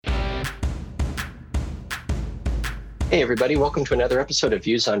Hey, everybody. Welcome to another episode of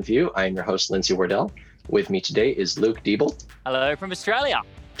Views on View. I'm your host, Lindsay Wardell. With me today is Luke Diebel. Hello from Australia.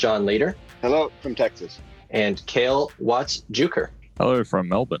 John Leader. Hello from Texas. And Cale Watts-Juker. Hello from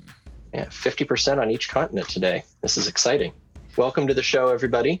Melbourne. Yeah, 50% on each continent today. This is exciting. Welcome to the show,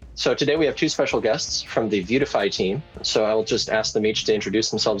 everybody. So today we have two special guests from the Viewtify team. So I will just ask them each to introduce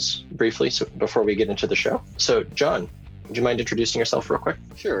themselves briefly before we get into the show. So John, would you mind introducing yourself real quick?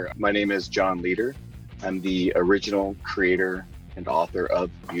 Sure. My name is John Leader. I'm the original creator and author of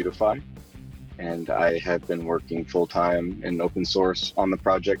Viewtify, and I have been working full-time in open source on the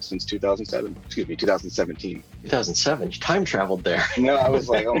project since 2017. 2007, you time traveled there. No, I was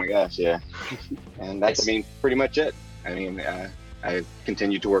like, oh my gosh, yeah. And that's, pretty much it. I've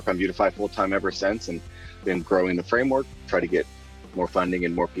continued to work on Viewtify full-time ever since and been growing the framework, try to get more funding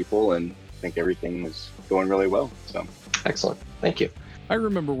and more people, and I think everything is going really well. So excellent. Thank you. I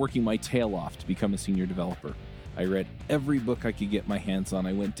remember working my tail off to become a senior developer. I read every book I could get my hands on.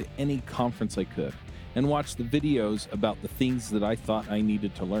 I went to any conference I could and watched the videos about the things that I thought I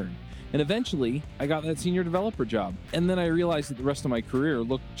needed to learn. And eventually, I got that senior developer job. And then I realized that the rest of my career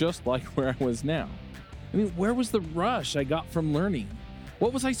looked just like where I was now. Where was the rush I got from learning?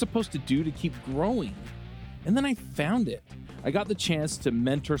 What was I supposed to do to keep growing? And then I found it. I got the chance to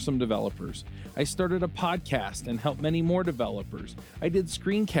mentor some developers. I started a podcast and helped many more developers. I did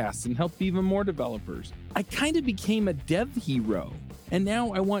screencasts and helped even more developers. I kind of became a dev hero. And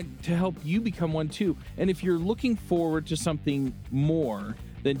now I want to help you become one too. And if you're looking forward to something more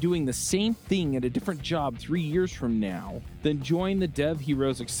than doing the same thing at a different job 3 years from now, then join the Dev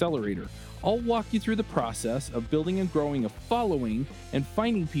Heroes Accelerator. I'll walk you through the process of building and growing a following and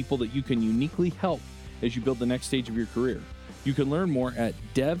finding people that you can uniquely help as you build the next stage of your career. You can learn more at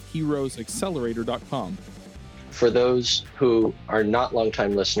devheroesaccelerator.com. For those who are not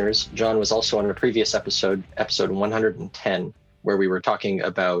longtime listeners, John was also on a previous episode 110, where we were talking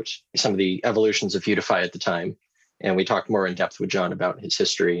about some of the evolutions of Viewtify at the time. And we talked more in depth with John about his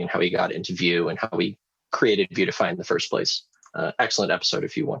history and how he got into Vue and how he created Viewtify in the first place. Excellent episode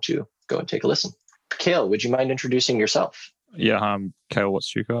if you want to go and take a listen. Cale, would you mind introducing yourself? Yeah, I'm Cale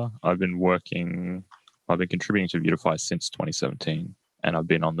Watts-Juker. I've been contributing to Viewtify since 2017, and I've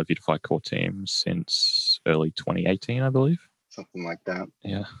been on the Viewtify core team since early 2018, I believe. Something like that.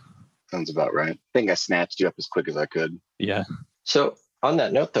 Yeah. Sounds about right. I think I snatched you up as quick as I could. Yeah. So on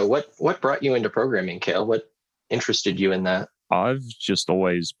that note, though, what brought you into programming, Cale? What interested you in that? I've just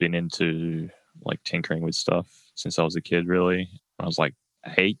always been into tinkering with stuff since I was a kid, really. When I was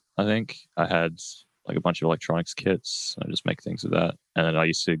 8, I think, I had a bunch of electronics kits. I just make things with that. And then I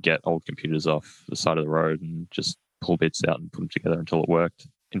used to get old computers off the side of the road and just pull bits out and put them together until it worked.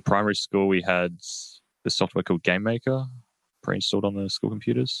 In primary school, we had this software called Game Maker pre-installed on the school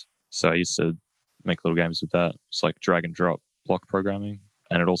computers. So I used to make little games with that. It's like drag and drop block programming.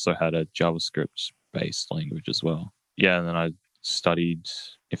 And it also had a JavaScript-based language as well. Yeah, and then I studied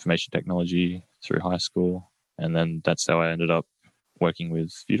information technology through high school. And then that's how I ended up working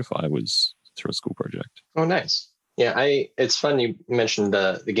with Viewtify, was through a school project. Oh, nice. Yeah, it's fun you mentioned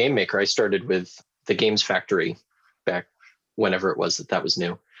the Game Maker. I started with the Games Factory back whenever it was that was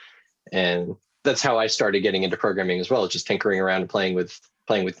new. And that's how I started getting into programming as well, just tinkering around and playing with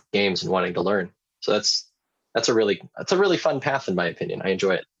games and wanting to learn. So that's a really fun path in my opinion. I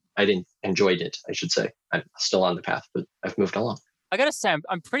enjoy it. Enjoyed it, I should say. I'm still on the path, but I've moved along. I got to say,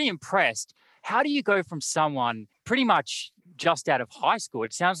 I'm pretty impressed. How do you go from someone pretty much just out of high school?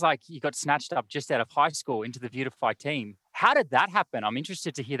 It sounds like you got snatched up just out of high school into the Viewtify team. How did that happen? I'm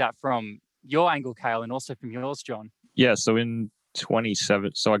interested to hear that from your angle, Cale, and also from yours, John. Yeah, so I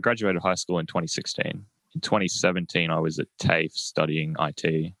graduated high school in 2016. In 2017, I was at TAFE studying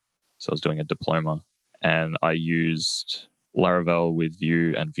IT. So I was doing a diploma, and I used Laravel with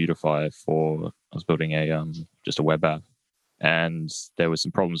Vue and Viewtify I was building just a web app. And there were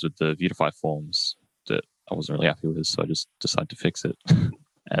some problems with the Viewtify forms that I wasn't really happy with, so I just decided to fix it.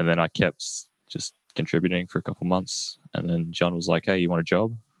 And then I kept just contributing for a couple months. And then John was like, hey, you want a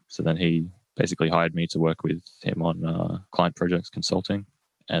job? So then he basically hired me to work with him on client projects consulting.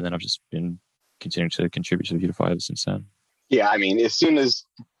 And then I've just been continuing to contribute to Viewtify ever since then. Yeah, as soon as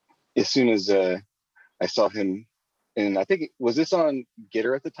I saw him, and I think, was this on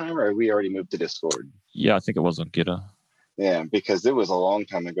Gitter at the time, or had we already moved to Discord? Yeah, I think it was on Gitter. Yeah, because it was a long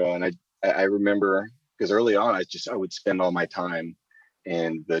time ago. And I remember, because early on, I would spend all my time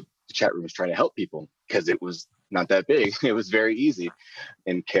in the chat rooms trying to help people, because it was not that big. It was very easy.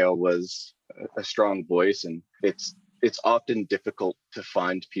 And Cale was a strong voice. And it's often difficult to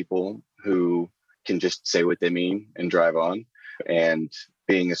find people who can just say what they mean and drive on. And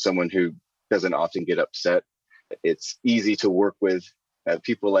being as someone who doesn't often get upset It's easy to work with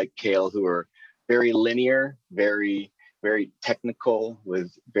people like Cale who are very linear, very, very technical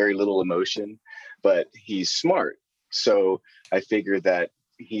with very little emotion, but he's smart. So I figured that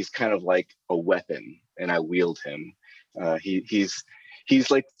he's kind of like a weapon, and I wield him.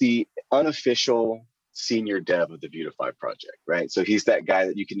 He's like the unofficial senior dev of the Beautify project, right? So he's that guy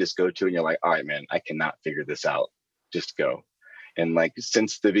that you can just go to and you're like, all right, man, I cannot figure this out. Just go. And like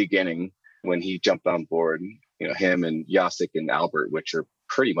since the beginning, when he jumped on board, him and Jacek and Albert, which are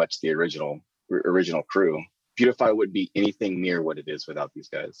pretty much the original crew, Beautify wouldn't be anything near what it is without these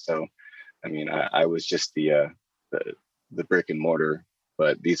guys. So, I mean, I was just the brick and mortar,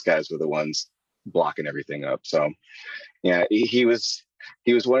 but these guys were the ones blocking everything up. So, yeah, he was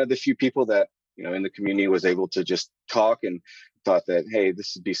one of the few people that in the community was able to just talk and thought that, hey,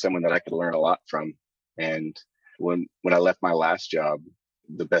 this would be someone that I could learn a lot from. And when I left my last job,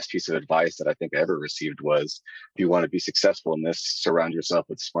 the best piece of advice that I think I ever received was, if you want to be successful in this, surround yourself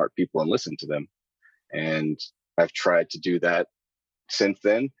with smart people and listen to them. And I've tried to do that since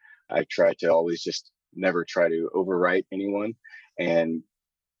then. I've tried to always just never try to overwrite anyone, and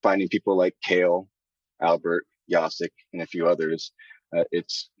finding people like Cale, Albert, Jacek, and a few others.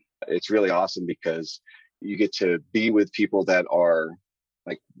 It's really awesome because you get to be with people that are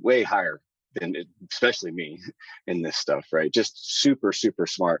like way higher than especially me in this stuff, right? Just super, super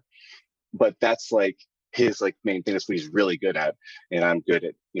smart. But that's like his like main thing. That's what he's really good at. And I'm good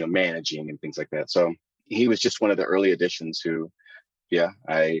at, managing and things like that. So he was just one of the early additions who,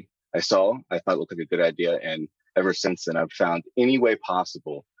 I thought looked like a good idea. And ever since then, I've found any way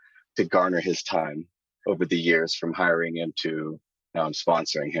possible to garner his time over the years, from hiring him to now I'm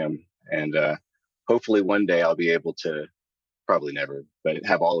sponsoring him. And hopefully one day I'll be able to, probably never, but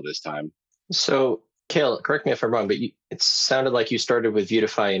have all of his time. So, Cale, correct me if I'm wrong, but it sounded like you started with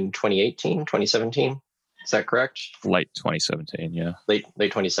Beautify in 2018, 2017. Is that correct? Late 2017, yeah. Late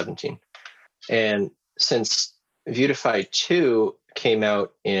 2017. And since Beautify 2 came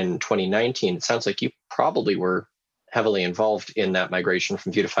out in 2019, it sounds like you probably were heavily involved in that migration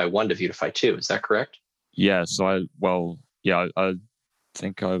from Beautify 1 to Beautify 2. Is that correct? Yeah, so I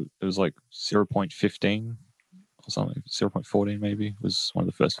think it was like 0.15 or something, 0.14 maybe was one of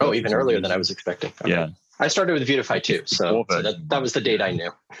the first. Oh, even earlier than I was expecting. Okay. Yeah. I started with Beautify 2, so that was the date I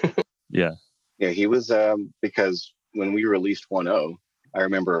knew. Yeah, he was, because when we released 1.0, I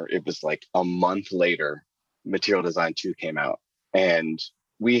remember it was like a month later, Material Design 2 came out, and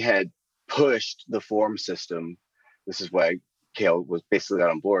we had pushed the form system. This is why Cale was basically got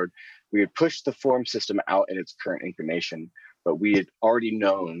on board. We had pushed the form system out in its current incarnation, but we had already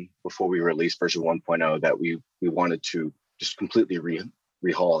known before we released version 1.0 that we wanted to just completely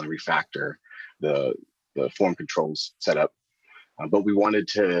rehaul and refactor the form controls setup. But we wanted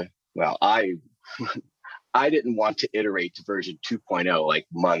to, I didn't want to iterate to version 2.0 like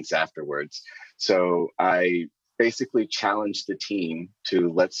months afterwards. So I basically challenged the team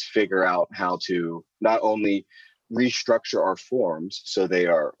to, let's figure out how to not only restructure our forms so they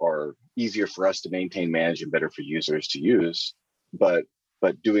are easier for us to maintain, manage, and better for users to use, but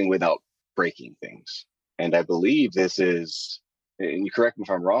doing without breaking things. And I believe this is, and you correct me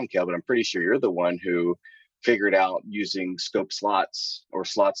if I'm wrong, Cale, but I'm pretty sure you're the one who figured out using scope slots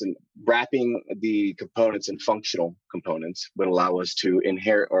and wrapping the components in functional components would allow us to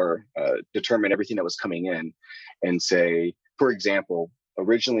inherit or determine everything that was coming in, and say, for example,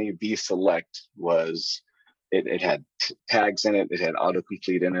 originally vSelect was, it had tags in it, it had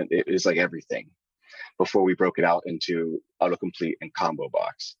autocomplete in it, it was like everything before we broke it out into autocomplete and combo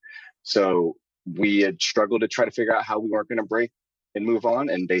box. So we had struggled to try to figure out how we weren't going to break and move on.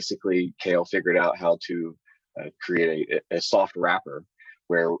 And basically Cale figured out how to create a soft wrapper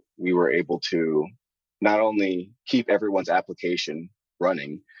where we were able to not only keep everyone's application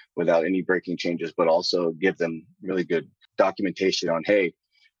running without any breaking changes, but also give them really good documentation on, hey,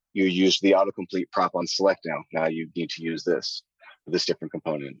 you used the autocomplete prop on select now you need to use this different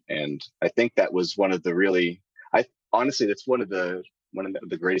component. And I think that was one of the really, honestly, that's one of the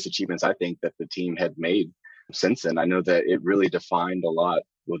greatest achievements I think that the team had made since then. I know that it really defined a lot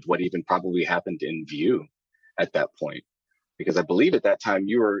with what even probably happened in Vue at that point, because I believe at that time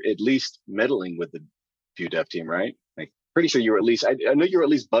you were at least meddling with the Vue dev team, right? Like, pretty sure you were at least, I know you were at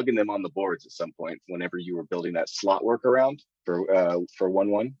least bugging them on the boards at some point whenever you were building that slot workaround for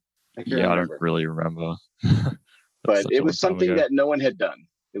 1.1. Yeah, I don't really remember. But it was something that no one had done.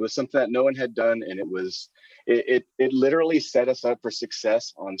 It was something that no one had done, and it literally set us up for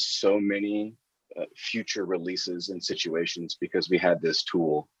success on so many future releases and situations, because we had this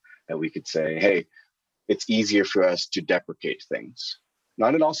tool that we could say, hey, it's easier for us to deprecate things.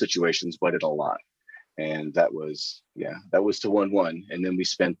 Not in all situations, but in a lot. And that was to 1.1. And then we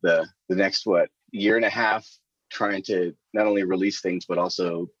spent the next year and a half trying to not only release things but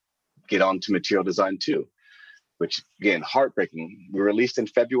also get on to Material Design 2, which again, heartbreaking. We released in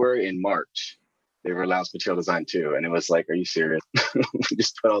February. In March they announced Material Design 2, and it was like, are you serious? We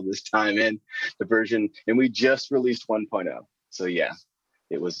just put all this time in the version, and we just released 1.0. So yeah,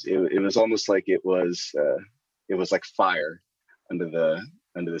 it was almost like it was like fire under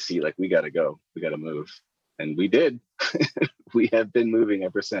the seat. Like, we got to go, we got to move, and we did. We have been moving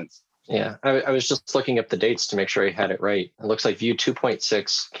ever since. Yeah, I was just looking up the dates to make sure I had it right. It looks like Vue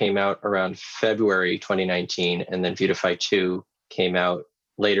 2.6 came out around February 2019, and then Vuetify 2 came out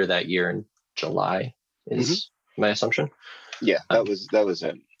later that year in July, is my assumption. Yeah, that was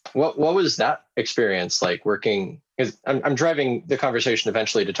it. What was that experience like working? Because I'm driving the conversation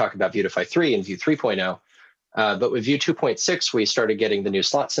eventually to talk about Vuetify 3 and Vue 3.0. But with Vue 2.6, we started getting the new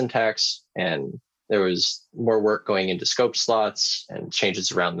slot syntax, and there was more work going into scope slots and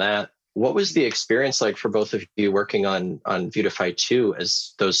changes around that. What was the experience like for both of you working on Vuetify 2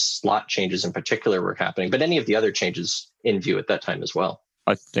 as those slot changes in particular were happening, but any of the other changes in Vue at that time as well?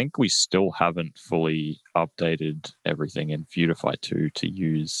 I think we still haven't fully updated everything in Vuetify 2 to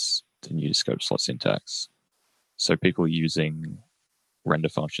use the new scope slot syntax. So people using render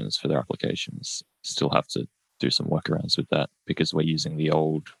functions for their applications still have to do some workarounds with that, because we're using the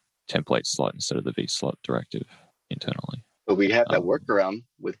old template slot instead of the vslot directive internally. But we have that workaround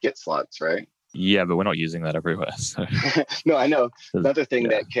with get slots, right? Yeah, but we're not using that everywhere. So. No, I know. Another thing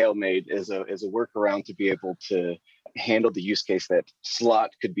that Kale made is a workaround to be able to handle the use case that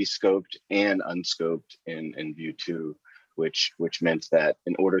slot could be scoped and unscoped in Vue 2, which meant that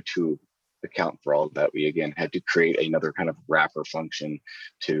in order to account for all of that, we again had to create another kind of wrapper function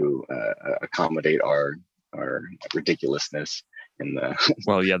to accommodate our ridiculousness in the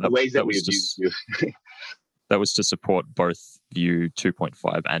the ways that we use Vue. That was to support both Vue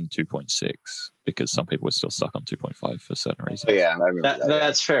 2.5 and 2.6, because some people were still stuck on 2.5 for certain reasons. Oh, yeah, I remember that.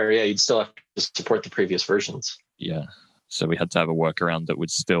 That's fair. Yeah, you'd still have to support the previous versions. Yeah. So we had to have a workaround that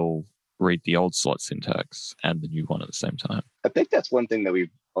would still read the old slot syntax and the new one at the same time. I think that's one thing that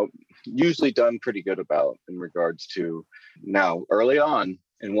we've usually done pretty good about in regards to now. Early on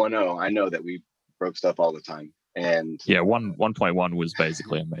in 1.0, I know that we broke stuff all the time. And 1.1 was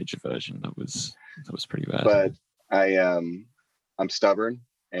basically a major version that was pretty bad. But I'm stubborn,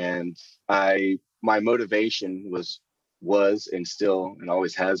 and my motivation was and still and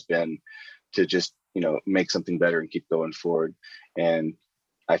always has been to just make something better and keep going forward. And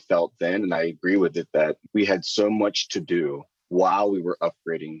I felt then, and I agree with it, that we had so much to do while we were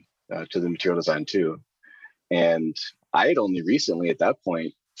upgrading to the Material Design 2. And I had only recently at that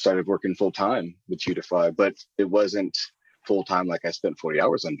point started working full time with Vuetify, but it wasn't full time like I spent 40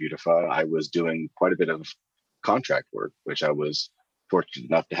 hours on Vuetify. I was doing quite a bit of contract work, which I was fortunate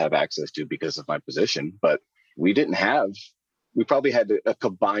enough to have access to because of my position. But we probably had a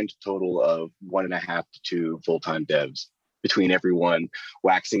combined total of 1.5 to 2 full-time devs between everyone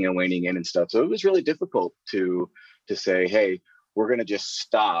waxing and waning in and stuff. So it was really difficult to say, hey, we're going to just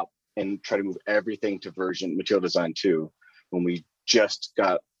stop and try to move everything to version Material Design 2 when we just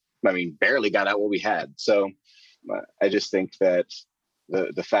barely got out what we had. So I just think that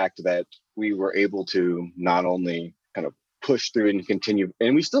the fact that we were able to not only kind of push through and continue,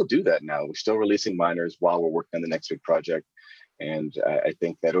 and we still do that now. We're still releasing minors while we're working on the next big project. And I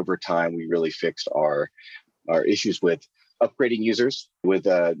think that over time, we really fixed our issues with upgrading users, with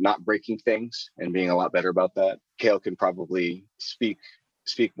not breaking things and being a lot better about that. Kale can probably speak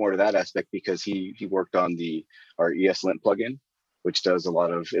more to that aspect because he worked on our ESLint plugin, which does a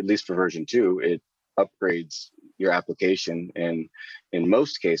lot of, at least for version 2, it upgrades your application, and in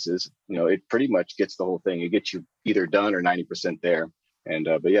most cases, it pretty much gets the whole thing. It gets you either done or 90% there. And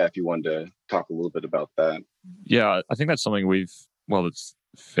but yeah, if you wanted to talk a little bit about that. Yeah, I think that's something it's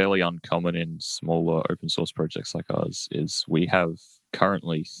fairly uncommon in smaller open source projects like ours, is we have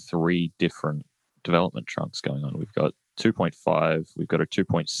currently 3 different development trunks going on. We've got 2.5, we've got a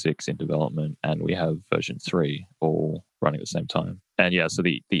 2.6 in development, and we have version 3 all running at the same time. And yeah, so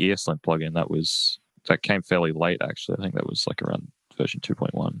the ESLint plugin that came fairly late, actually. I think that was like around version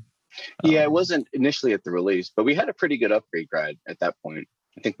 2.1. Yeah, it wasn't initially at the release, but we had a pretty good upgrade guide at that point.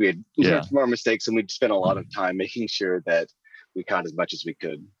 I think we had learned from our mistakes, and we'd spent a lot of time making sure that we caught as much as we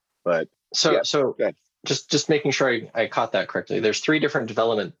could. But so just making sure I caught that correctly. There's 3 different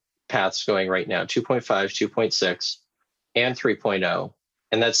development paths going right now: 2.5, 2.6, and 3.0,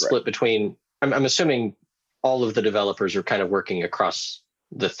 and that's split between. I'm assuming all of the developers are kind of working across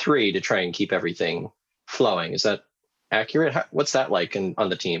the 3 to try and keep everything flowing. Is that accurate? What's that like on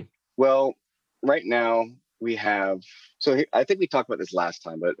the team? Well, right now we have, I think we talked about this last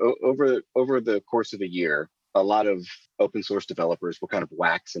time, but over the course of a year, a lot of open source developers will kind of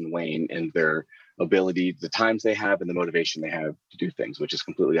wax and wane in their ability, the times they have and the motivation they have to do things, which is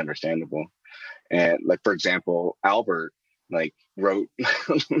completely understandable. And like, for example, Albert wrote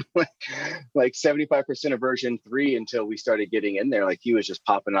like 75% of version 3 until we started getting in there. Like, he was just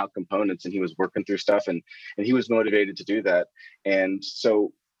popping out components and he was working through stuff, and he was motivated to do that. And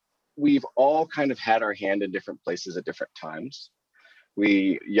so we've all kind of had our hand in different places at different times.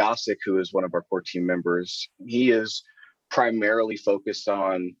 Jacek, who is one of our core team members, he is primarily focused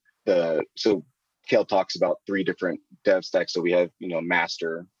on so Cale talks about 3 different dev stacks. So we have,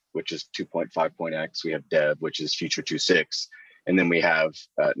 master, which is 2.5.x. We have dev, which is future 2.6. And then we have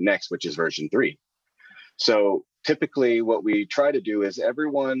next, which is version 3. So typically what we try to do is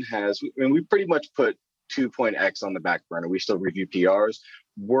everyone we pretty much put 2.x on the back burner. We still review PRs.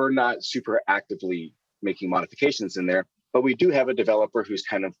 We're not super actively making modifications in there, but we do have a developer who's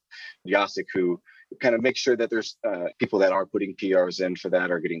kind of Jacek, who kind of makes sure that there's people that are putting PRs in for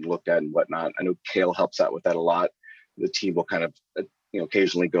that are getting looked at and whatnot. I know Cale helps out with that a lot. The team will kind of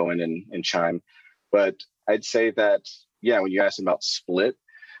occasionally go in and chime. But I'd say that, when you asked about split,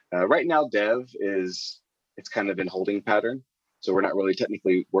 right now dev it's kind of in holding pattern. So we're not really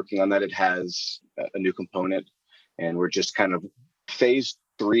technically working on that. It has a new component, and we're just kind of phase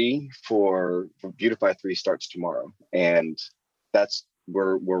 3 for Beautify 3 starts tomorrow. And that's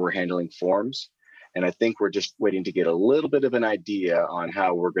where we're handling forms. And I think we're just waiting to get a little bit of an idea on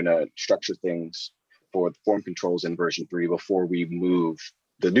how we're going to structure things for the form controls in version 3 before we move.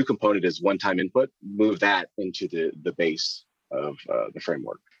 The new component is one-time input, move that into the base of the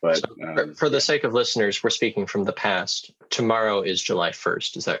framework. But for the sake of listeners, we're speaking from the past. Tomorrow is July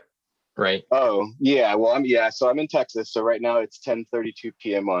 1st. Is that right? Oh, yeah. Well, so I'm in Texas. So right now it's 10:32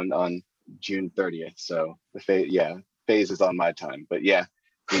 p.m. on June 30th. So phase is on my time. But yeah,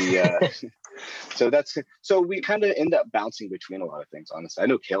 so we kind of end up bouncing between a lot of things, honestly. I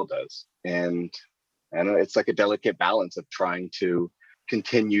know Cale does. And I know it's like a delicate balance of trying to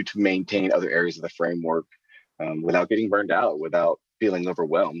continue to maintain other areas of the framework without getting burned out, without feeling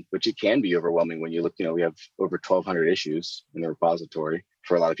overwhelmed, which it can be overwhelming when you look, we have over 1,200 issues in the repository.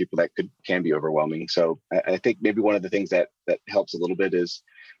 For a lot of people, that can be overwhelming. So I think maybe one of the things that helps a little bit is,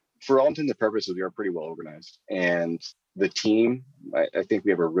 for all intents and purposes, we are pretty well organized. And the team, I think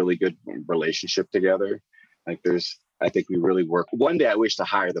we have a really good relationship together. I think we really work. One day I wish to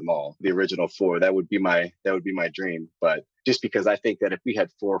hire them all, the original 4. That would be my dream. But just because I think that if we had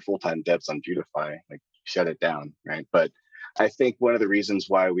 4 full-time devs on Beautify, shut it down, right? But I think one of the reasons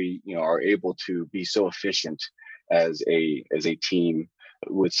why we are able to be so efficient as a team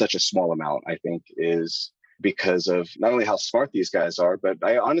with such a small amount, I think, is because of not only how smart these guys are, but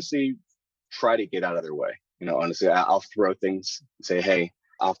I honestly try to get out of their way. Honestly, I'll throw things, say, hey,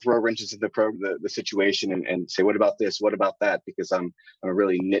 I'll throw wrenches in the situation and say, what about this? What about that? Because I'm a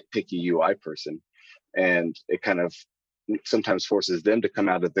really nitpicky UI person. And it kind of sometimes forces them to come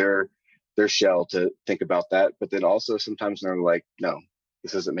out of their shell to think about that. But then also sometimes they're like, no,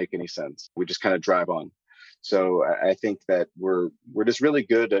 this doesn't make any sense. We just kind of drive on. So I think that we're just really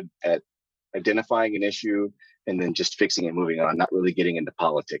good at identifying an issue and then just fixing it, moving on, not really getting into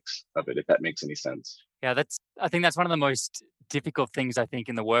politics of it, if that makes any sense. Yeah, I think that's one of the most difficult things, I think,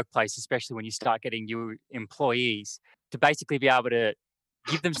 in the workplace, especially when you start getting new employees, to basically be able to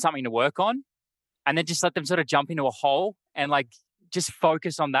give them something to work on and then just let them sort of jump into a hole and just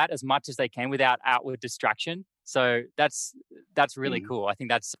focus on that as much as they can without outward distraction. So that's really cool. I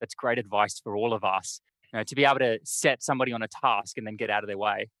think that's great advice for all of us, to be able to set somebody on a task and then get out of their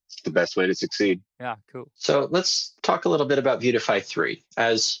way. It's the best way to succeed. Yeah, cool. So let's talk a little bit about Beautify 3.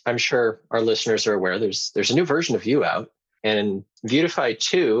 As I'm sure our listeners are aware, there's a new version of Vue out, and Beautify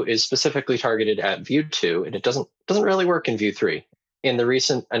 2 is specifically targeted at Vue 2, and it doesn't really work in Vue 3. In the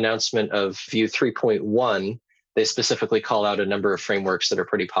recent announcement of Vue 3.1, they specifically call out a number of frameworks that are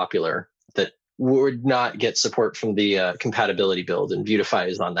pretty popular that would not get support from the compatibility build, and Beautify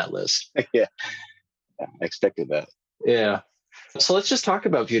is on that list. Yeah, I expected that. Yeah. So let's just talk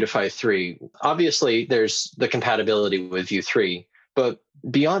about Beautify 3. Obviously, there's the compatibility with Vue 3, but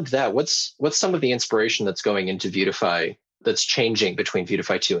beyond that, what's some of the inspiration that's going into Beautify that's changing between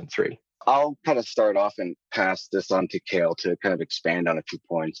Beautify 2 and 3? I'll kind of start off and pass this on to Cale to kind of expand on a few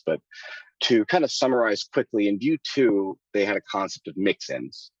points, but to kind of summarize quickly, in Vue 2, they had a concept of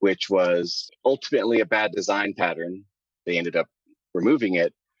mix-ins, which was ultimately a bad design pattern. They ended up removing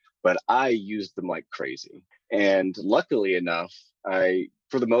it, but I used them like crazy. And luckily enough, I,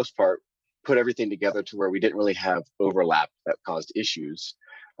 for the most part, put everything together to where we didn't really have overlap that caused issues.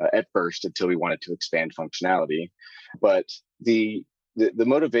 at first until we wanted to expand functionality. But the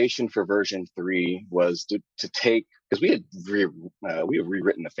motivation for version 3 was to take, because we had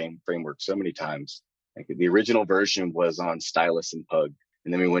rewritten the framework so many times. Like the original version was on Stylus and Pug,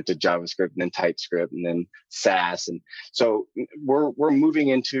 and then we went to JavaScript and then TypeScript and then Sass, and so we're moving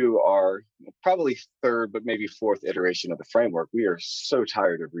into our probably third but maybe fourth iteration of the framework. We are so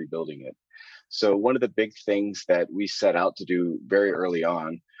tired of rebuilding it. So one of the big things that we set out to do very early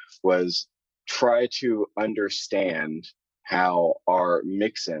on was try to understand how our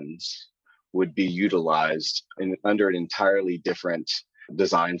mixins would be utilized under an entirely different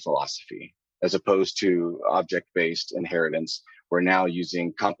design philosophy. As opposed to object-based inheritance, we're now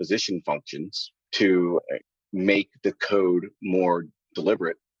using composition functions to make the code more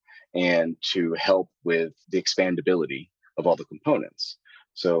deliberate and to help with the expandability of all the components.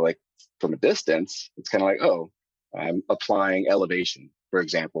 So like from a distance, it's kind of like, oh, I'm applying elevation, for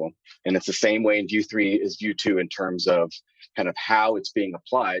example. And it's the same way in Vue 3 as Vue 2 in terms of kind of how it's being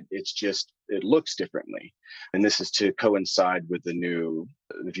applied. It's just, it looks differently. And this is to coincide with the new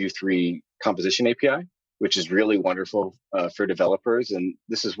Vue 3 composition API, which is really wonderful for developers. And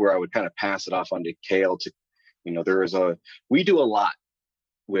this is where I would kind of pass it off onto Kale to, we do a lot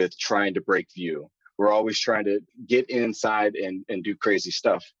with trying to break Vue. We're always trying to get inside and do crazy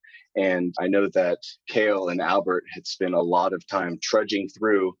stuff. And I know that Kale and Albert had spent a lot of time trudging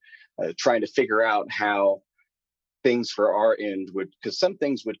through, trying to figure out how things for our end would, because some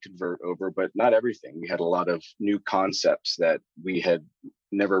things would convert over, but not everything. We had a lot of new concepts that we had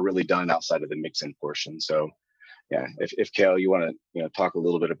never really done outside of the mix-in portion. So yeah, if Kale, you want to talk a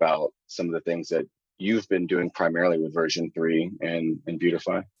little bit about some of the things that you've been doing primarily with version 3 and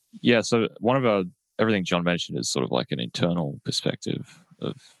Vuetify. Yeah, so everything John mentioned is sort of like an internal perspective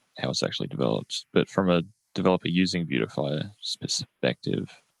of how it's actually developed. But from a developer using Vuetify's perspective,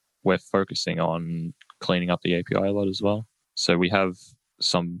 we're focusing on cleaning up the API a lot as well. So we have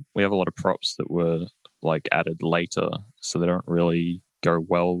a lot of props that were like added later, so they don't really go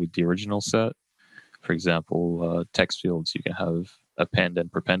well with the original set. For example, text fields, you can have append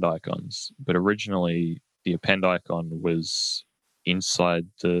and prepend icons, but originally the append icon was inside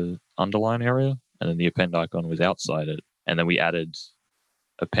the underline area, and then the append icon was outside it, and then we added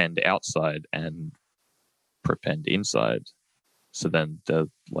append outside and prepend inside. So then they're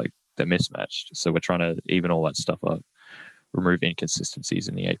mismatched. So we're trying to even all that stuff up, remove inconsistencies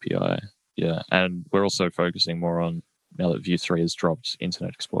in the API. Yeah, and we're also focusing more on, now that Vue 3 has dropped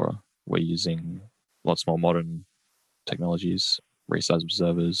Internet Explorer, we're using lots more modern technologies, resize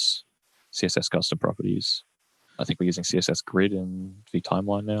observers, CSS custom properties. I think we're using CSS Grid in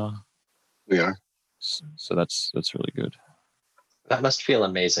vTimeline now. We are. So that's really good. That must feel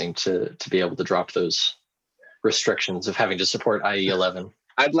amazing to be able to drop those restrictions of having to support IE 11.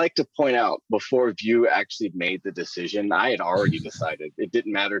 I'd like to point out, before Vue actually made the decision, I had already decided. It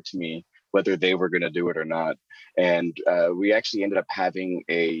didn't matter to me whether they were going to do it or not. And we actually ended up having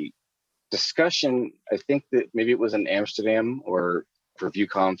a discussion. I think that maybe it was in Amsterdam, or for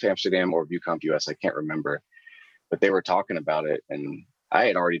VueConf Amsterdam or VueConf US, I can't remember. But they were talking about it, and I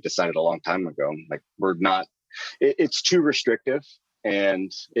had already decided a long time ago, like, we're not, it's too restrictive,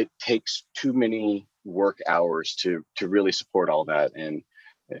 and it takes too many work hours to really support all that. And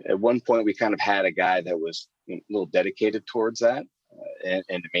at one point, we kind of had a guy that was a little dedicated towards that, and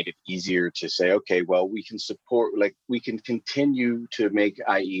it made it easier to say, okay, well, we can support, like, we can continue to make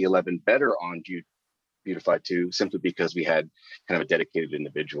IE 11 better on Vuetify 2, simply because we had kind of a dedicated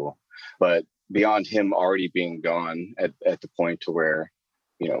individual. But beyond him already being gone at the point to where,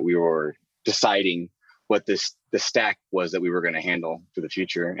 we were deciding what the stack was that we were going to handle for the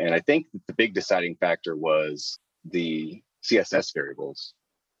future. And I think the big deciding factor was the CSS variables,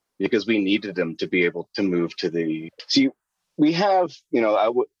 because we needed them to be able to move to we have,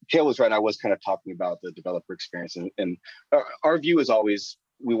 Kale was right. I was kind of talking about the developer experience, and our view is always,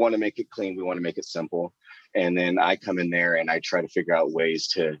 we want to make it clean. We want to make it simple. And then I come in there and I try to figure out ways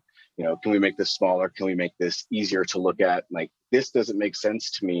to, can we make this smaller? Can we make this easier to look at? Like, this doesn't make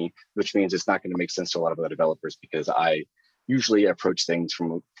sense to me, which means it's not going to make sense to a lot of other developers, because I usually approach things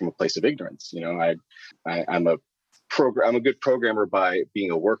from a place of ignorance. I'm a good programmer by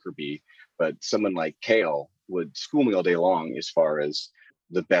being a worker bee, but someone like Kale would school me all day long as far as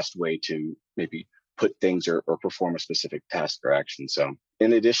the best way to maybe put things or perform a specific task or action. So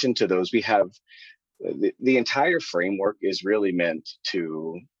in addition to those, we have the entire framework is really meant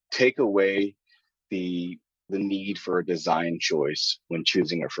to take away the need for a design choice when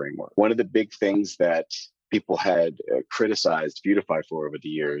choosing a framework. One of the big things that people had criticized Vuetify for over the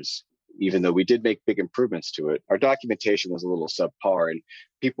years even though we did make big improvements to it, our documentation was a little subpar, and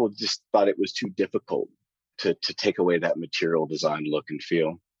people just thought it was too difficult to take away that material design look and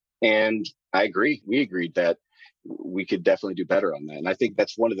feel. And I agree. We agreed that we could definitely do better on that. And I think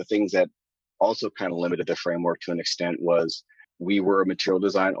that's one of the things that also kind of limited the framework to an extent was we were a material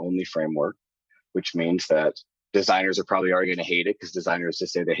design only framework, which means that designers are probably already going to hate it because designers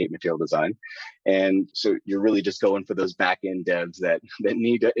just say they hate material design. And so you're really just going for those back end devs that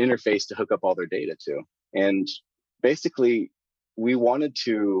need an interface to hook up all their data to. And basically, we wanted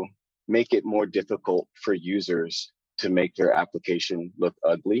to make it more difficult for users to make their application look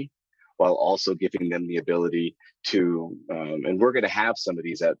ugly, while also giving them the ability to, and we're going to have some of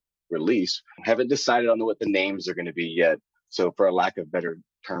these at release. Haven't decided on what the names are going to be yet. So for a lack of better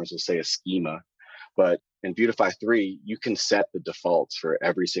terms, we'll say a schema. But in Vuetify 3, you can set the defaults for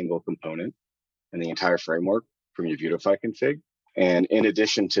every single component in the entire framework from your Vuetify config. And in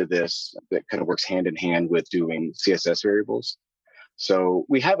addition to this, that kind of works hand in hand with doing CSS variables. So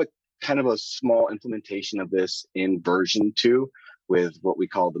we have a kind of a small implementation of this in version 2 with what we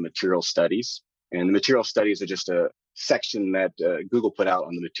call the material studies. And the material studies are just a section that Google put out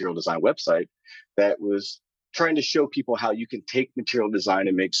on the material design website that was trying to show people how you can take material design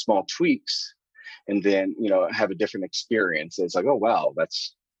and make small tweaks and then, have a different experience. It's like, oh, wow, that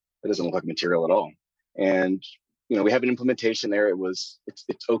doesn't look like material at all. And, we have an implementation there. It's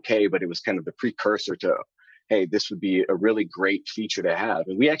okay, but it was kind of the precursor to, hey, this would be a really great feature to have.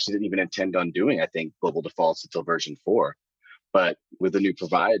 And we actually didn't even intend on doing, I think, global defaults until version 4. But with the new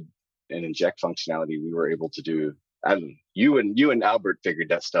provide and inject functionality, we were able to do, I don't know, you and Albert figured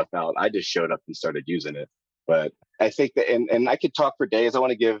that stuff out. I just showed up and started using it. But I think that, and I could talk for days. I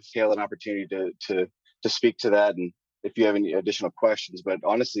want to give Hale an opportunity to speak to that. And if you have any additional questions, but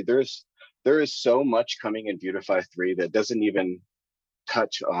honestly, there is so much coming in Vuetify 3 that doesn't even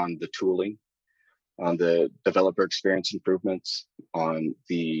touch on the tooling, on the developer experience improvements, on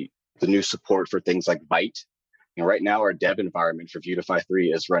the new support for things like Vite. Right now, our dev environment for Vuetify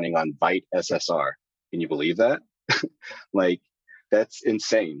 3 is running on Vite SSR. Can you believe that? That's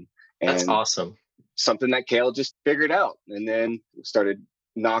insane. And that's awesome. Something that Kale just figured out and then started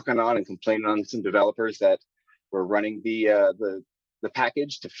knocking on and complaining on some developers that were running the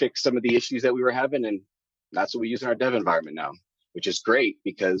package to fix some of the issues that we were having. And that's what we use in our dev environment now, which is great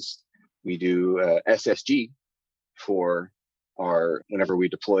because we do SSG for whenever we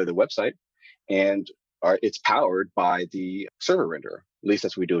deploy the website, and it's powered by the server renderer. At least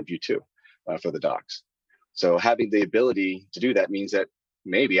that's what we do in Vue 2 for the docs. So having the ability to do that means that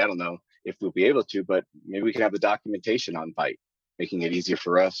maybe, I don't know if we'll be able to, but maybe we can have the documentation on Vite, making it easier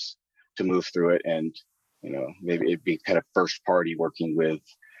for us to move through it. And, maybe it'd be kind of first party working with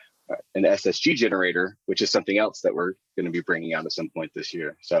an SSG generator, which is something else that we're going to be bringing out at some point this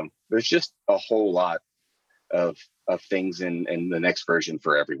year. So there's just a whole lot of things in the next version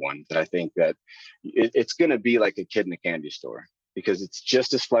for everyone that I think that it's going to be like a kid in a candy store because it's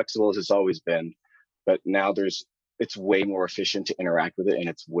just as flexible as it's always been. But now it's way more efficient to interact with it and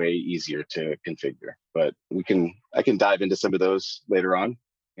it's way easier to configure. But I can dive into some of those later on,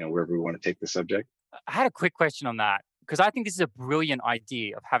 wherever we want to take the subject. I had a quick question on that because I think this is a brilliant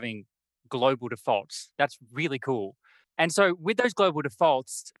idea of having global defaults. That's really cool. And so with those global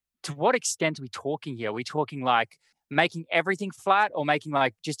defaults, to what extent are we talking here? Are we talking like making everything flat or making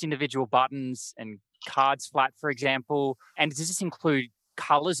like just individual buttons and cards flat, for example? And does this include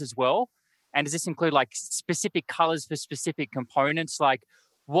colors as well? And does this include like specific colors for specific components? Like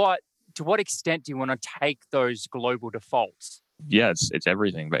to what extent do you want to take those global defaults? Yeah, it's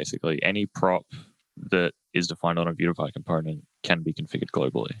everything basically. Any prop that is defined on a Vuetify component can be configured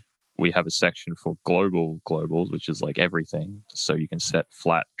globally. We have a section for globals, which is like everything. So you can set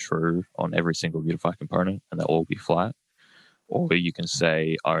flat true on every single Vuetify component and they'll all be flat. Or you can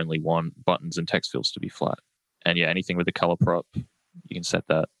say, I only want buttons and text fields to be flat. And yeah, anything with the color prop, you can set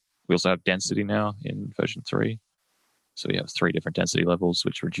that. We also have density now in version 3. So we have 3 different density levels,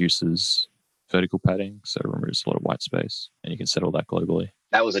 which reduces vertical padding. So it removes a lot of white space. And you can set all that globally.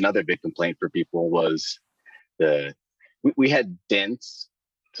 That was another big complaint for people was we had dense.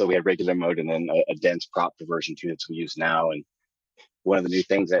 So we had regular mode and then a dense prop for version 2 that we use now. And one of the new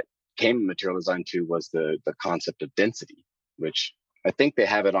things that came in Material Design 2 was the concept of density, which I think they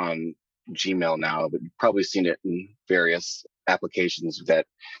have it on Gmail now, but you've probably seen it in various applications that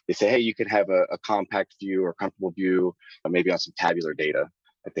they say, hey, you could have a compact view or comfortable view, maybe on some tabular data.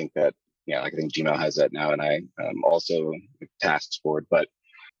 I think Gmail has that now, and I also tasks for it. But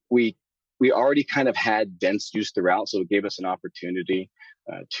we already kind of had dense use throughout, so it gave us an opportunity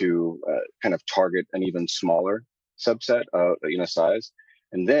to kind of target an even smaller subset of size.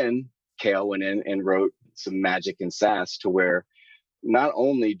 And then Kale went in and wrote some magic in Sass to where not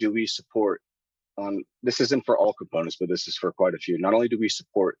only do we support this isn't for all components, but this is for quite a few. Not only do we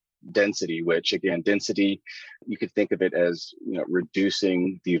support density, which again, density, you could think of it as,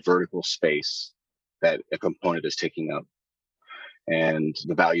 reducing the vertical space that a component is taking up. And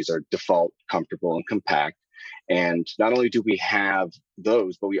the values are default, comfortable, and compact. And not only do we have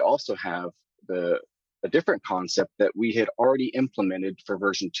those, but we also have a different concept that we had already implemented for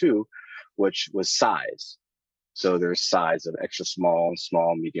version 2, which was size. So there's size of extra small,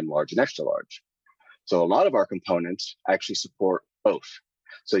 medium, large, and extra large. So a lot of our components actually support both.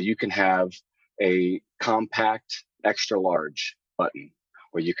 So you can have a compact extra large button,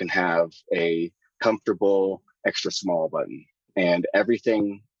 or you can have a comfortable extra small button. And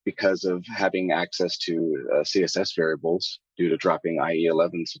everything, because of having access to CSS variables due to dropping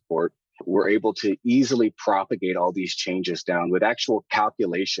IE11 support, we're able to easily propagate all these changes down with actual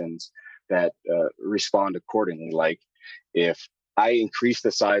calculations that respond accordingly. Like if I increase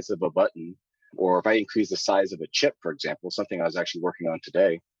the size of a button, or if I increase the size of a chip, for example, something I was actually working on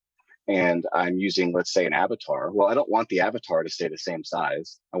today, and I'm using, let's say, an avatar. Well, I don't want the avatar to stay the same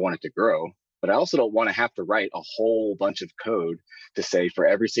size. I want it to grow, but I also don't want to have to write a whole bunch of code to say for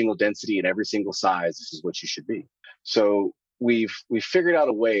every single density and every single size, this is what you should be. So we've figured out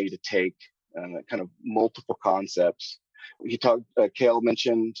a way to take kind of multiple concepts. Kale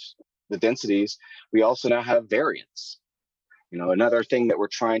mentioned the densities. We also now have variants. Another thing that we're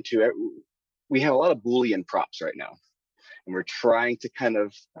trying to, we have a lot of Boolean props right now. And we're trying to kind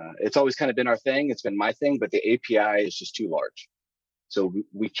of, it's always kind of been our thing. It's been my thing, but the API is just too large. So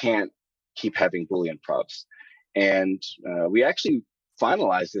we can't keep having Boolean props. And we actually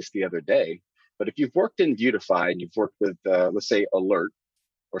finalized this the other day. But if you've worked in Vuetify and you've worked with, let's say, Alert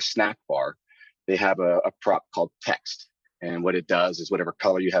or Snack Bar, they have a prop called text. And what it does is whatever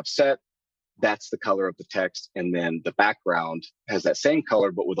color you have set, that's the color of the text. And then the background has that same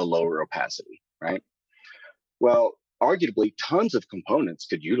color, but with a lower opacity, right? Well, arguably, tons of components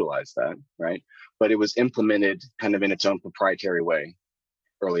could utilize that, right? But it was implemented kind of in its own proprietary way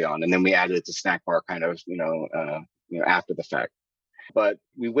early on. And then we added it to Snack Bar kind of, after the fact. But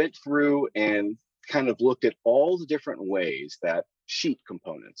we went through and kind of looked at all the different ways that sheet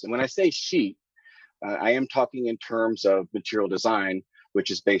components, and when I say sheet, I am talking in terms of material design,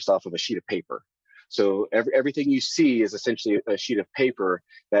 which is based off of a sheet of paper. So everything you see is essentially a sheet of paper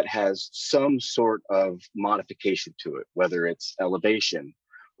that has some sort of modification to it, whether it's elevation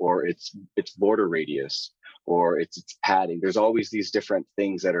or its border radius or its padding. There's always these different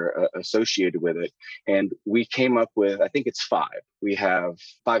things that are associated with it. And we came up with, I think it's 5. We have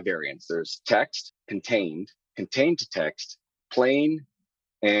 5 variants. There's text, contained to text, plain,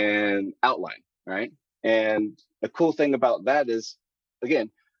 and outline, right? And the cool thing about that is, again,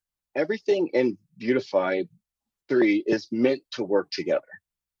 everything in Vuetify 3 is meant to work together.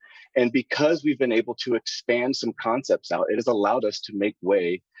 And because we've been able to expand some concepts out, it has allowed us to make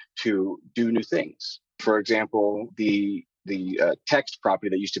way to do new things. For example, the text property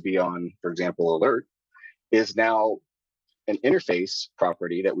that used to be on, for example, Alert, is now an interface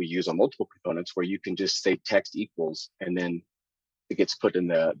property that we use on multiple components where you can just say text equals, and then it gets put in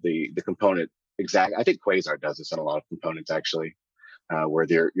the component exact. I think Quasar does this on a lot of components, actually. Where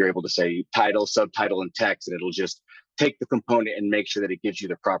you're able to say title, subtitle, and text, and it'll just take the component and make sure that it gives you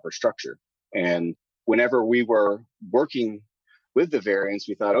the proper structure. And whenever we were working with the variants,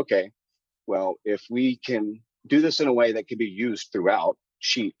 we thought, okay, well, if we can do this in a way that can be used throughout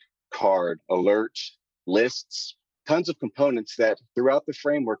sheet, card, alert, lists, tons of components that throughout the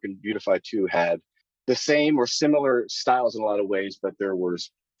framework in Vuetify 2 had the same or similar styles in a lot of ways, but there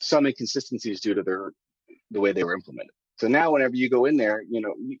was some inconsistencies due to the way they were implemented. So now whenever you go in there,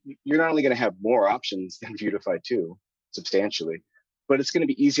 you're not only going to have more options than Vuetify 2 substantially, but it's going to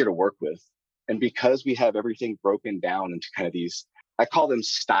be easier to work with. And because we have everything broken down into kind of these, I call them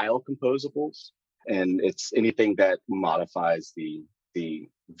style composables, and it's anything that modifies the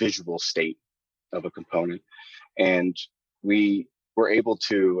visual state of a component. And we were able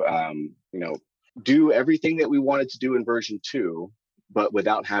to, do everything that we wanted to do in version 2, but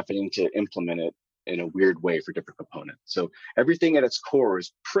without having to implement it in a weird way for different components. So everything at its core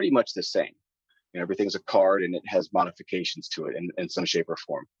is pretty much the same. Everything's a card and it has modifications to it in some shape or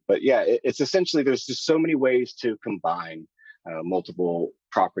form. But yeah, it's essentially, there's just so many ways to combine multiple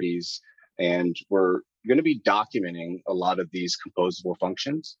properties. And we're going to be documenting a lot of these composable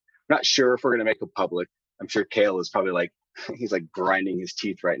functions. I'm not sure if we're going to make them public. I'm sure Kale is probably he's grinding his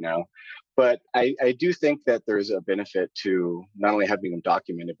teeth right now. But I do think that there's a benefit to not only having them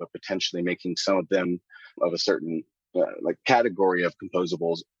documented, but potentially making some of them of a certain like category of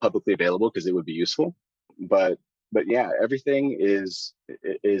composables publicly available because it would be useful. But yeah, everything is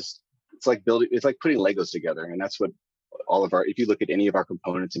it's like building, it's like putting Legos together, and that's what all of our, if you look at any of our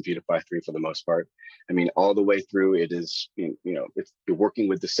components in Beautify 3 for the most part, I mean, all the way through it is, it's, you're working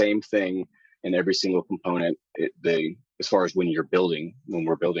with the same thing in every single component, as far as when we're building,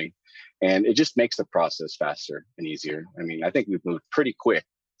 and it just makes the process faster and easier. I mean, I think we've moved pretty quick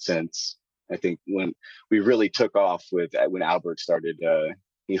since, I think when we really took off with, when Albert started,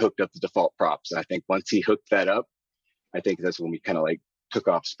 he hooked up the default props. And I think once he hooked that up, I think that's when we kind of like took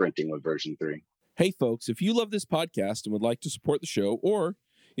off sprinting with version 3. Hey, folks, if you love this podcast and would like to support the show, or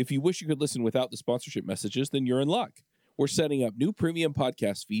if you wish you could listen without the sponsorship messages, then you're in luck. We're setting up new premium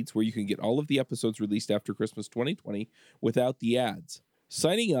podcast feeds where you can get all of the episodes released after Christmas 2020 without the ads.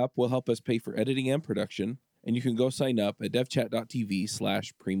 Signing up will help us pay for editing and production, and you can go sign up at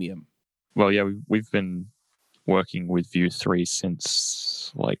devchat.tv/premium. Well, yeah, we've been working with Vue 3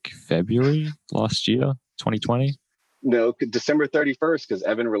 since like February last year, 2020. No, December 31st, because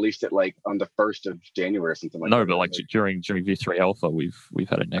Evan released it like on the 1st of January or something like that. No, but like during Vue 3 Alpha, we've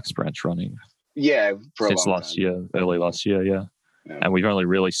had a next branch running. Yeah, for since last year, early last year, yeah. And we've only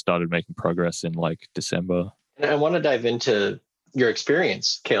really started making progress in like December. And I want to dive into your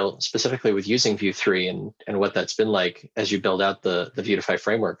experience, Cale, specifically with using Vue 3 and what that's been like as you build out the Vuetify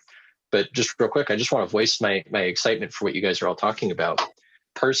framework. But just real quick, I just want to voice my excitement for what you guys are all talking about.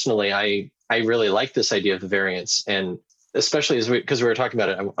 Personally, I really like this idea of the variants, and especially because we were talking about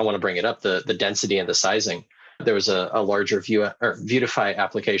it, I want to bring it up, the density and the sizing. There was a larger Vuetify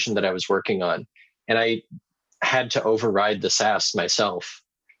application that I was working on, and I had to override the Sass myself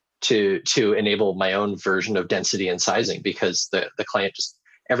to enable my own version of density and sizing, because the client just,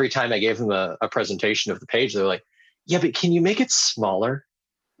 every time I gave them a presentation of the page, they're like, yeah, but can you make it smaller?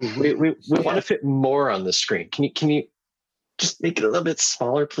 We want to fit more on the screen. Can you just make it a little bit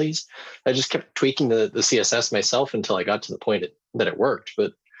smaller, please? I just kept tweaking the CSS myself until I got to the point that it worked.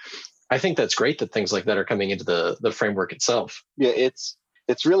 But I think that's great that things like that are coming into the framework itself. Yeah, it's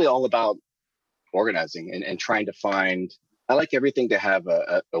really all about organizing and trying to find, I like everything to have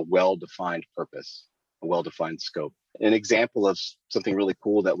a well-defined purpose, a well-defined scope. An example of something really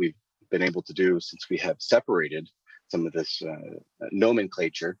cool that we've been able to do since we have separated some of this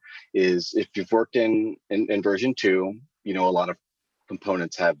nomenclature is, if you've worked in version 2, a lot of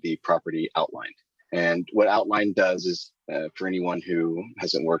components have the property outlined. And what outline does is, for anyone who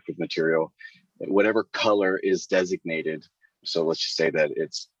hasn't worked with material, whatever color is designated, so let's just say that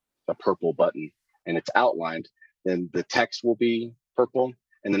it's a purple button and it's outlined, then the text will be purple,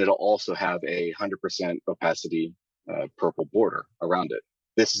 and then it'll also have 100% opacity purple border around it.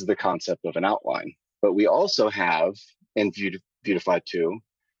 This is the concept of an outline. But we also have in Vuetify 2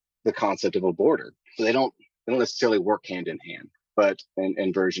 the concept of a border. So they don't necessarily work hand in hand. But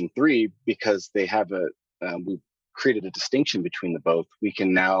in version 3, because they have we created a distinction between the both, we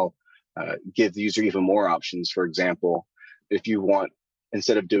can now give the user even more options. For example, if you want,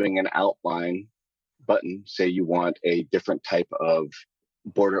 instead of doing an outline button, say you want a different type of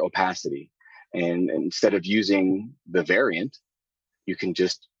border opacity, and instead of using the variant, you can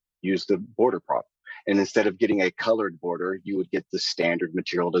just use the border prop. And instead of getting a colored border, you would get the standard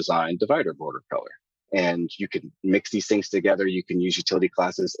Material Design divider border color. And you can mix these things together. You can use utility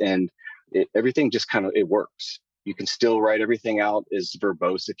classes, and everything just it works. You can still write everything out as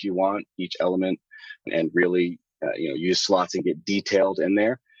verbose if you want, each element, and really use slots and get detailed in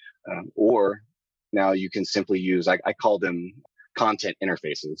there. Or now you can simply use, I call them content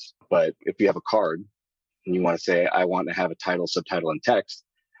interfaces. But if you have a card and you want to say, I want to have a title, subtitle, and text,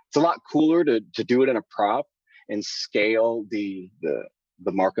 it's a lot cooler to do it in a prop and scale the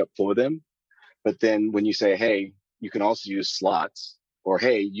markup for them. But then when you say, hey, you can also use slots, or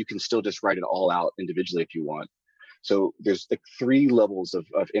hey, you can still just write it all out individually if you want. So there's like 3 levels of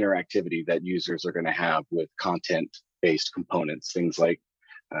interactivity that users are going to have with content-based components, things like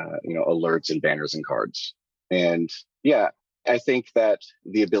alerts and banners and cards. And yeah, I think that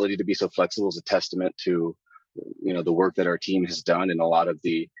the ability to be so flexible is a testament to the work that our team has done. And a lot of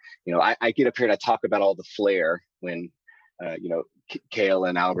the, I get up here and I talk about all the flair when Cale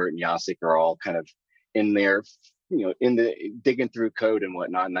and Albert and Jacek are all kind of in there, in the digging through code and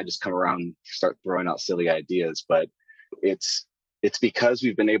whatnot, and I just come around and start throwing out silly ideas. But it's because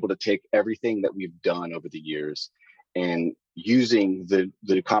we've been able to take everything that we've done over the years and using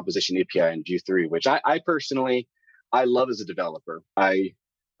the composition API in Vue 3, which I personally, I love as a developer.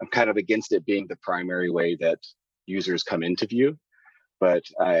 I'm kind of against it being the primary way that users come into Vue, but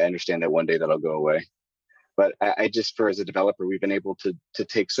I understand that one day that'll go away. But I just, for as a developer, we've been able to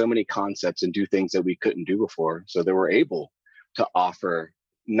take so many concepts and do things that we couldn't do before. So that we're able to offer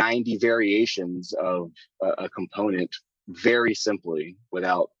 90 variations of a component very simply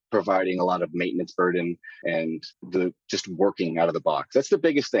without providing a lot of maintenance burden and the just working out of the box. That's the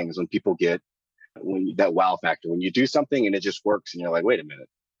biggest thing, is when people get that wow factor, when you do something and it just works and you're like, wait a minute,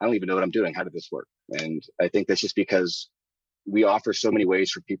 I don't even know what I'm doing. How did this work? And I think that's just because we offer so many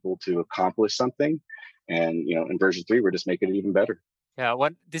ways for people to accomplish something. And, in version 3, we're just making it even better. Yeah,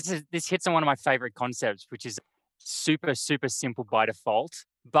 this hits on one of my favorite concepts, which is super, super simple by default,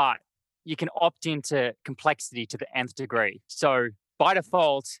 but you can opt into complexity to the nth degree. So by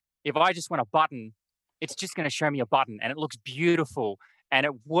default, if I just want a button, it's just going to show me a button and it looks beautiful and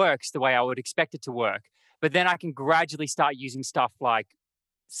it works the way I would expect it to work. But then I can gradually start using stuff like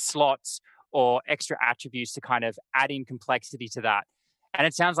slots or extra attributes to kind of add in complexity to that. And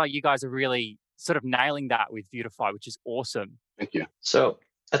it sounds like you guys are really sort of nailing that with Vuetify, which is awesome. Thank you. So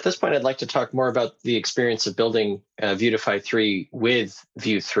at this point, I'd like to talk more about the experience of building Vuetify 3 with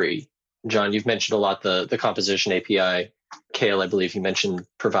Vue 3. John, you've mentioned a lot the composition API. Cale, I believe you mentioned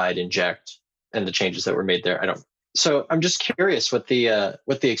provide, inject, and the changes that were made there. So I'm just curious what the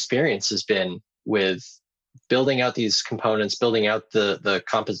experience has been with building out these components, building out the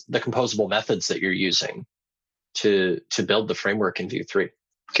composable methods that you're using to build the framework in Vue 3.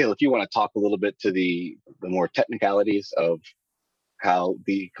 Cale, if you want to talk a little bit to the more technicalities of how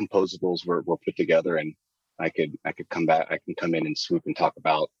the composables were put together, and I could come back. I can come in and swoop and talk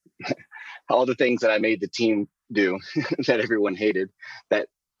about all the things that I made the team do that everyone hated, that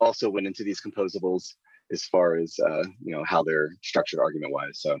also went into these composables as far as how they're structured argument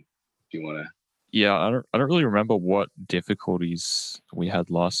wise. So, do you want to? Yeah, I don't really remember what difficulties we had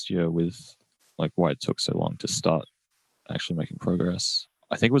last year with like why it took so long to start actually making progress.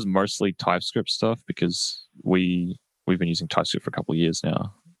 I think it was mostly TypeScript stuff because we've been using TypeScript for a couple of years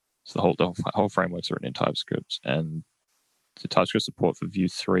now. So the whole framework's written in TypeScript, and the TypeScript support for Vue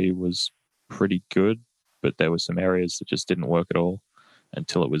 3 was pretty good, but there were some areas that just didn't work at all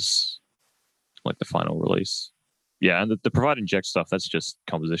until it was like the final release. Yeah, and the provide inject stuff, that's just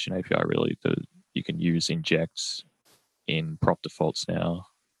composition API really. You can use inject in prop defaults now.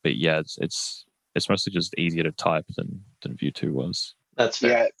 But yeah, it's mostly just easier to type than Vue 2 was. That's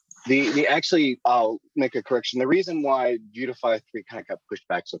fair. Yeah, the actually, I'll make a correction. The reason why Vuetify 3 kind of got pushed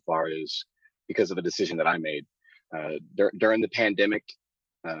back so far is because of a decision that I made during the pandemic.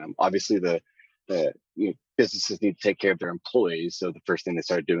 Obviously, the businesses need to take care of their employees, so the first thing they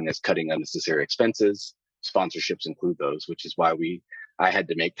started doing is cutting unnecessary expenses. Sponsorships include those, which is why I had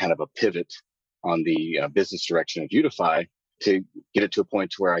to make kind of a pivot on the business direction of Vuetify to get it to a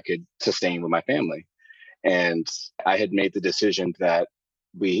point where I could sustain with my family. And I had made the decision that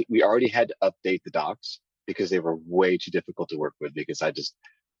we already had to update the docs because they were way too difficult to work with, because I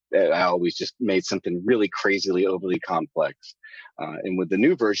always just made something really crazily overly complex. And with the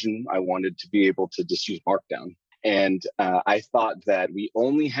new version, I wanted to be able to just use Markdown. And I thought that we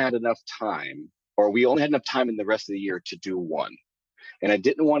only had enough time in the rest of the year to do one. And I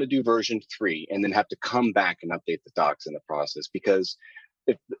didn't want to do version 3 and then have to come back and update the docs in the process, because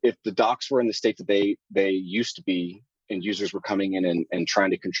if the docs were in the state that they used to be and users were coming in and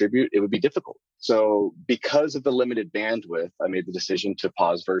trying to contribute, it would be difficult. So because of the limited bandwidth, I made the decision to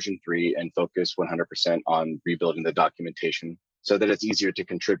pause version 3 and focus 100% on rebuilding the documentation so that it's easier to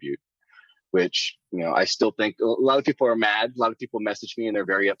contribute, which, I still think a lot of people are mad. A lot of people message me and they're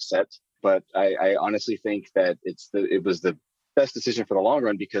very upset. But I honestly think that it was the best decision for the long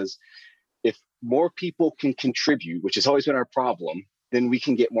run, because if more people can contribute, which has always been our problem, then we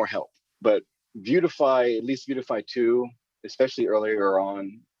can get more help. But Vuetify, at least Vuetify 2, especially earlier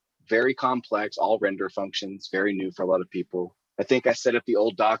on, very complex, all render functions, very new for a lot of people. I think I set up the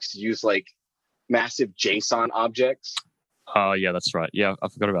old docs to use like massive JSON objects. Oh, yeah, that's right. Yeah, I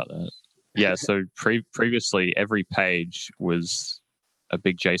forgot about that. Yeah, so previously every page was a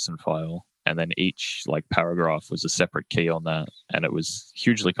big JSON file, and then each like paragraph was a separate key on that, and it was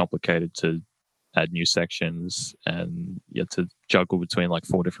hugely complicated to add new sections, and you had to juggle between like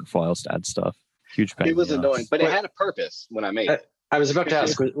 4 different files to add stuff. Huge pain. It was annoying, but it had a purpose when I made it. I was about to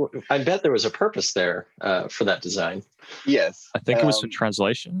ask, I bet there was a purpose there for that design. Yes. I think it was for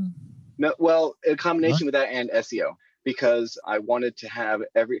translation. No, well, a combination with that and SEO, because I wanted to have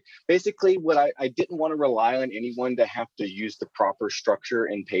basically what I didn't want to rely on anyone to have to use the proper structure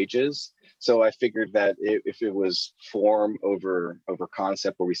in pages. So I figured that if it was form over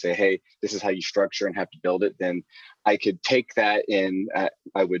concept, where we say, hey, this is how you structure and have to build it, then I could take that in.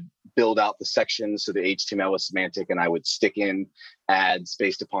 I would build out the sections so the HTML was semantic, and I would stick in ads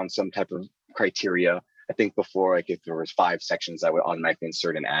based upon some type of criteria. I think before, like if there was 5 sections, I would automatically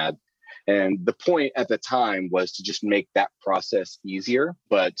insert and add. And the point at the time was to just make that process easier,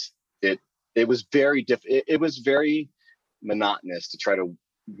 but it was very it was very monotonous to try to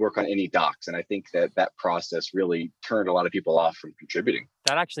work on any docs. And I think that process really turned a lot of people off from contributing.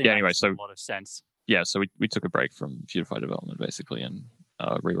 That actually makes a lot of sense. Yeah, so we took a break from Viewtify development basically and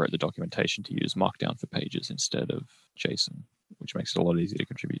rewrote the documentation to use Markdown for pages instead of JSON, which makes it a lot easier to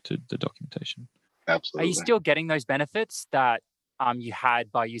contribute to the documentation. Absolutely. Are you still getting those benefits that you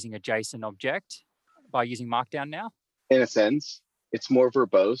had by using a JSON object, by using Markdown now? In a sense, it's more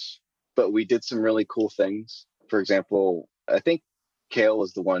verbose, but we did some really cool things. For example, I think Kale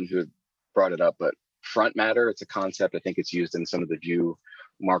was the one who brought it up, but front matter, it's a concept. I think it's used in some of the Vue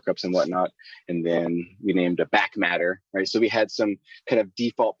markups and whatnot. And then we named a back matter, right? So we had some kind of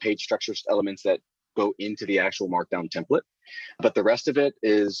default page structure elements that go into the actual Markdown template. But the rest of it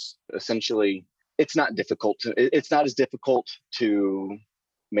is essentially, it's not as difficult to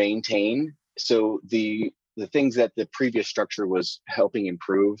maintain. So the things that the previous structure was helping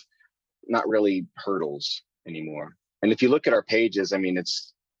improve, not really hurdles anymore. And if you look at our pages, I mean,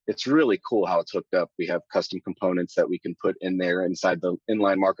 it's really cool how it's hooked up. We have custom components that we can put in there inside the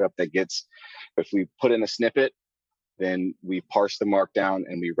inline markup that gets, if we put in a snippet, then we parse the markdown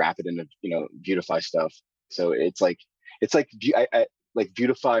and we wrap it into, Viewtify stuff. So it's like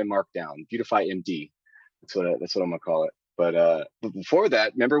Viewtify Markdown, Viewtify MD. That's what I'm gonna call it. But before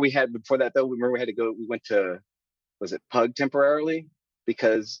that, we had to go. We went to, was it Pug temporarily,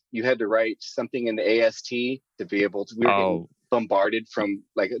 because you had to write something in the AST to be able to. We were getting bombarded from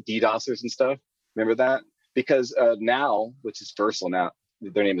like DDoSers and stuff. Remember that? Because now, which is Versal now,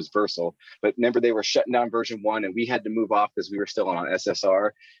 their name is Versal. But remember, they were shutting down version 1, and we had to move off because we were still on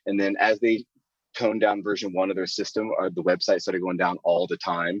SSR. And then as they toned down version 1 of their system, the website started going down all the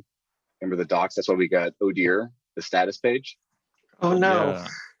time. Remember the docs? That's why we got Oh Dear, the status page. Oh no.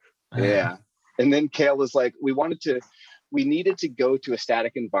 Yeah. And then Kale was like, we needed to go to a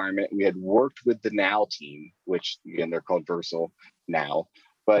static environment. We had worked with the Now team, which again, they're called Versal now,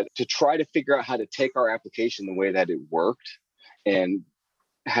 but to try to figure out how to take our application the way that it worked and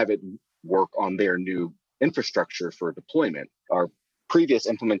have it work on their new infrastructure for deployment. Our previous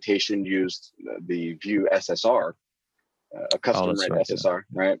implementation used the Vue SSR, a custom read SSR,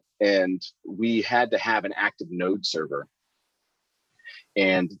 right? And we had to have an active node server.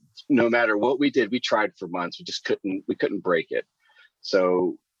 And no matter what we did, we tried for months. We couldn't break it.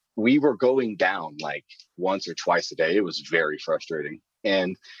 So we were going down like once or twice a day. It was very frustrating.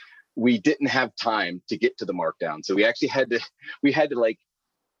 And we didn't have time to get to the markdown. So we actually had to like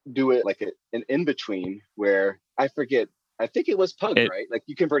do it like an in-between where I think it was Pug, right? Like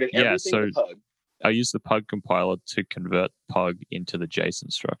you converted everything to Pug. I used the Pug compiler to convert Pug into the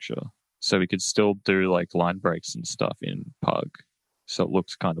JSON structure. So we could still do like line breaks and stuff in Pug. So it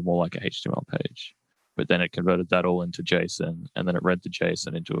looked kind of more like a HTML page. But then it converted that all into JSON, and then it read the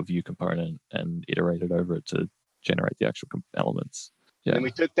JSON into a Vue component and iterated over it to generate the actual elements. Yeah. And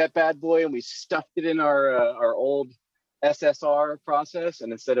we took that bad boy and we stuffed it in our old SSR process.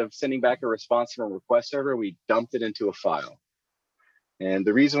 And instead of sending back a response from a request server, we dumped it into a file. And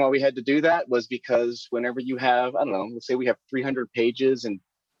the reason why we had to do that was because whenever you have, I don't know, let's say we have 300 pages and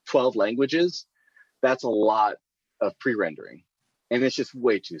 12 languages, that's a lot of pre-rendering. And it's just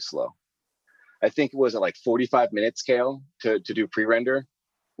way too slow. I think it was like 45 minutes, Kale, to do pre-render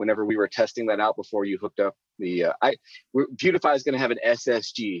whenever we were testing that out before you hooked up the... Viewtify is going to have an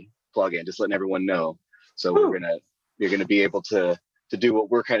SSG plugin, just letting everyone know. So you're going to be able to do what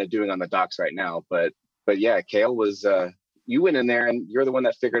we're kind of doing on the docs right now. But yeah, Kale was... you went in there and you're the one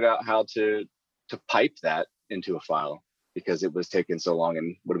that figured out how to pipe that into a file because it was taking so long.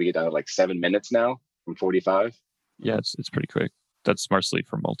 And what do we get down to, like 7 minutes now from 45? Yeah, it's pretty quick. That's mostly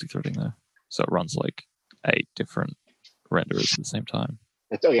from multi-threading though. So it runs like 8 different renderers at the same time.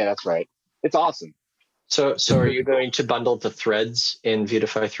 Oh yeah, that's right. It's awesome. So are you going to bundle the threads in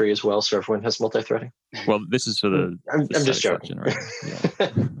Viewtify 3 as well so everyone has multi-threading? Well, this is for the... I'm just joking. Yeah.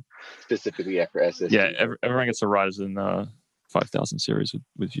 Specifically after SSG. Yeah, everyone gets a Rise in 5000 series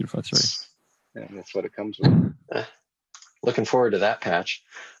with Viewtify 3. And that's what it comes with. Looking forward to that patch.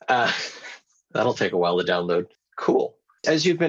 That'll take a while to download. Cool. As you've been